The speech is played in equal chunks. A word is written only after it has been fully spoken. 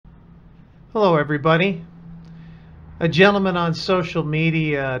Hello everybody. A gentleman on social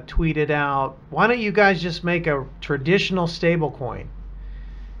media tweeted out, why don't you guys just make a traditional stablecoin?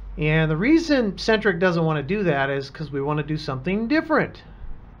 And the reason Centric doesn't want to do that is because we want to do something different.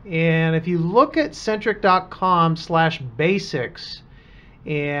 And if you look at centric.com/basics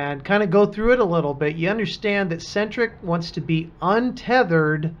and kind of go through it a little bit, you understand that Centric wants to be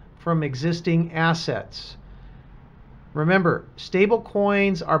untethered from existing assets. Remember, stable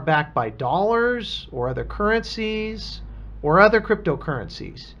coins are backed by dollars or other currencies or other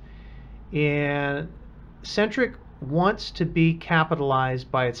cryptocurrencies. And Centric wants to be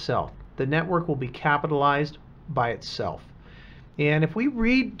capitalized by itself. The network will be capitalized by itself. And if we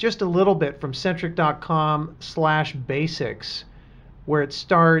read just a little bit from centric.com/basics, where it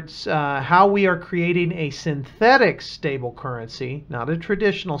starts how we are creating a synthetic stable currency, not a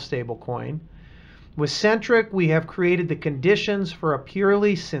traditional stable coin. With Centric, we have created the conditions for a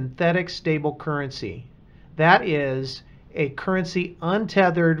purely synthetic stable currency. That is a currency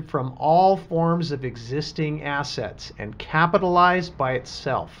untethered from all forms of existing assets and capitalized by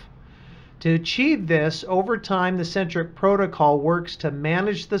itself. To achieve this, over time, the Centric Protocol works to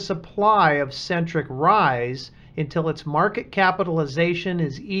manage the supply of Centric Rise until its market capitalization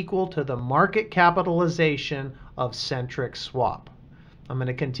is equal to the market capitalization of Centric Swap. I'm going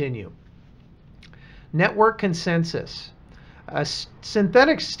to continue. Network consensus. A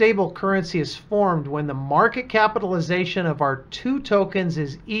synthetic stable currency is formed when the market capitalization of our two tokens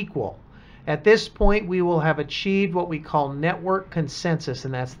is equal. At this point, we will have achieved what we call network consensus,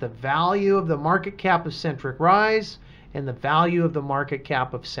 and that's the value of the market cap of Centric Rise and the value of the market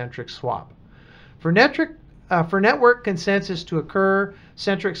cap of Centric Swap. For network consensus to occur,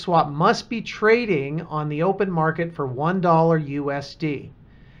 Centric Swap must be trading on the open market for $1 USD.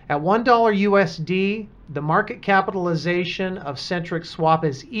 At $1 USD, the market capitalization of Centric Swap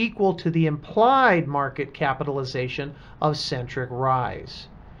is equal to the implied market capitalization of Centric Rise.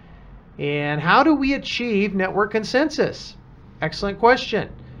 And how do we achieve network consensus? Excellent question.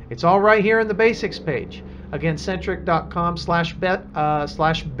 It's all right here in the basics page. Again,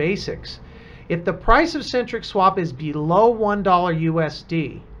 centric.com/basics. If the price of Centric Swap is below $1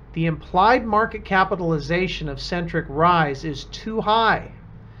 USD, the implied market capitalization of Centric Rise is too high.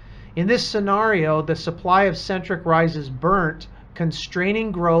 In this scenario, the supply of Centric Rise is burnt,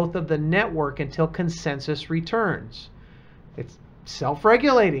 constraining growth of the network until consensus returns. It's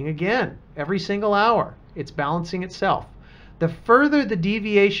self-regulating again, every single hour. It's balancing itself. The further the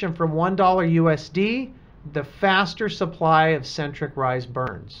deviation from $1 USD, the faster supply of Centric Rise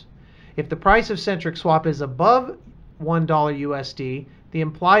burns. If the price of Centric Swap is above $1 USD, the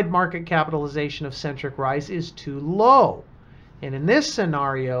implied market capitalization of Centric Rise is too low. And in this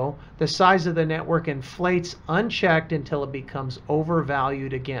scenario, the size of the network inflates unchecked until it becomes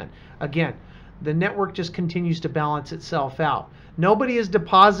overvalued again. Again, the network just continues to balance itself out. Nobody is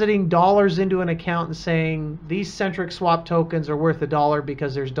depositing dollars into an account and saying, these Centric Swap tokens are worth $1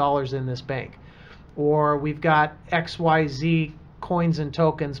 because there's dollars in this bank. Or we've got XYZ coins and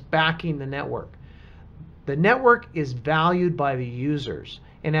tokens backing the network. The network is valued by the users.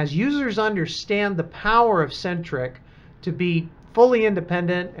 And as users understand the power of Centric to be fully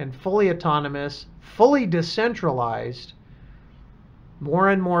independent and fully autonomous, fully decentralized, more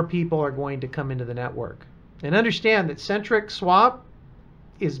and more people are going to come into the network. And understand that Centric Swap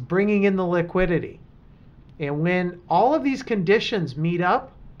is bringing in the liquidity. And when all of these conditions meet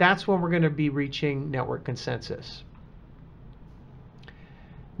up, that's when we're going to be reaching network consensus.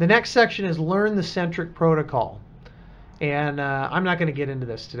 The next section is learn the Centric Protocol. And I'm not going to get into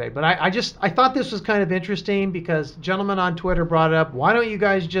this today, but I thought this was kind of interesting because a gentleman on Twitter brought it up. Why don't you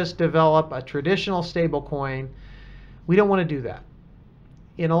guys just develop a traditional stable coin? We don't want to do that.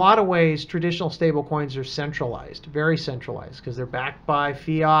 In a lot of ways, traditional stable coins are centralized, very centralized, because they're backed by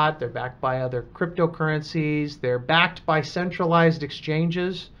fiat, they're backed by other cryptocurrencies, they're backed by centralized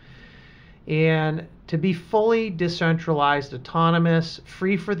exchanges. And to be fully decentralized, autonomous,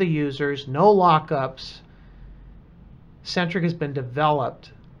 free for the users, no lockups, Centric has been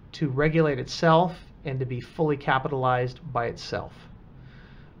developed to regulate itself and to be fully capitalized by itself.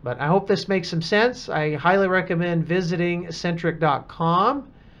 But I hope this makes some sense. I highly recommend visiting centric.com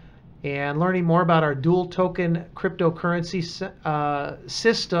and learning more about our dual token cryptocurrency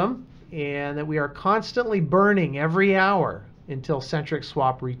system, and that we are constantly burning every hour until Centric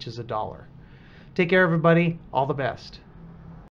Swap reaches $1. Take care, everybody. All the best.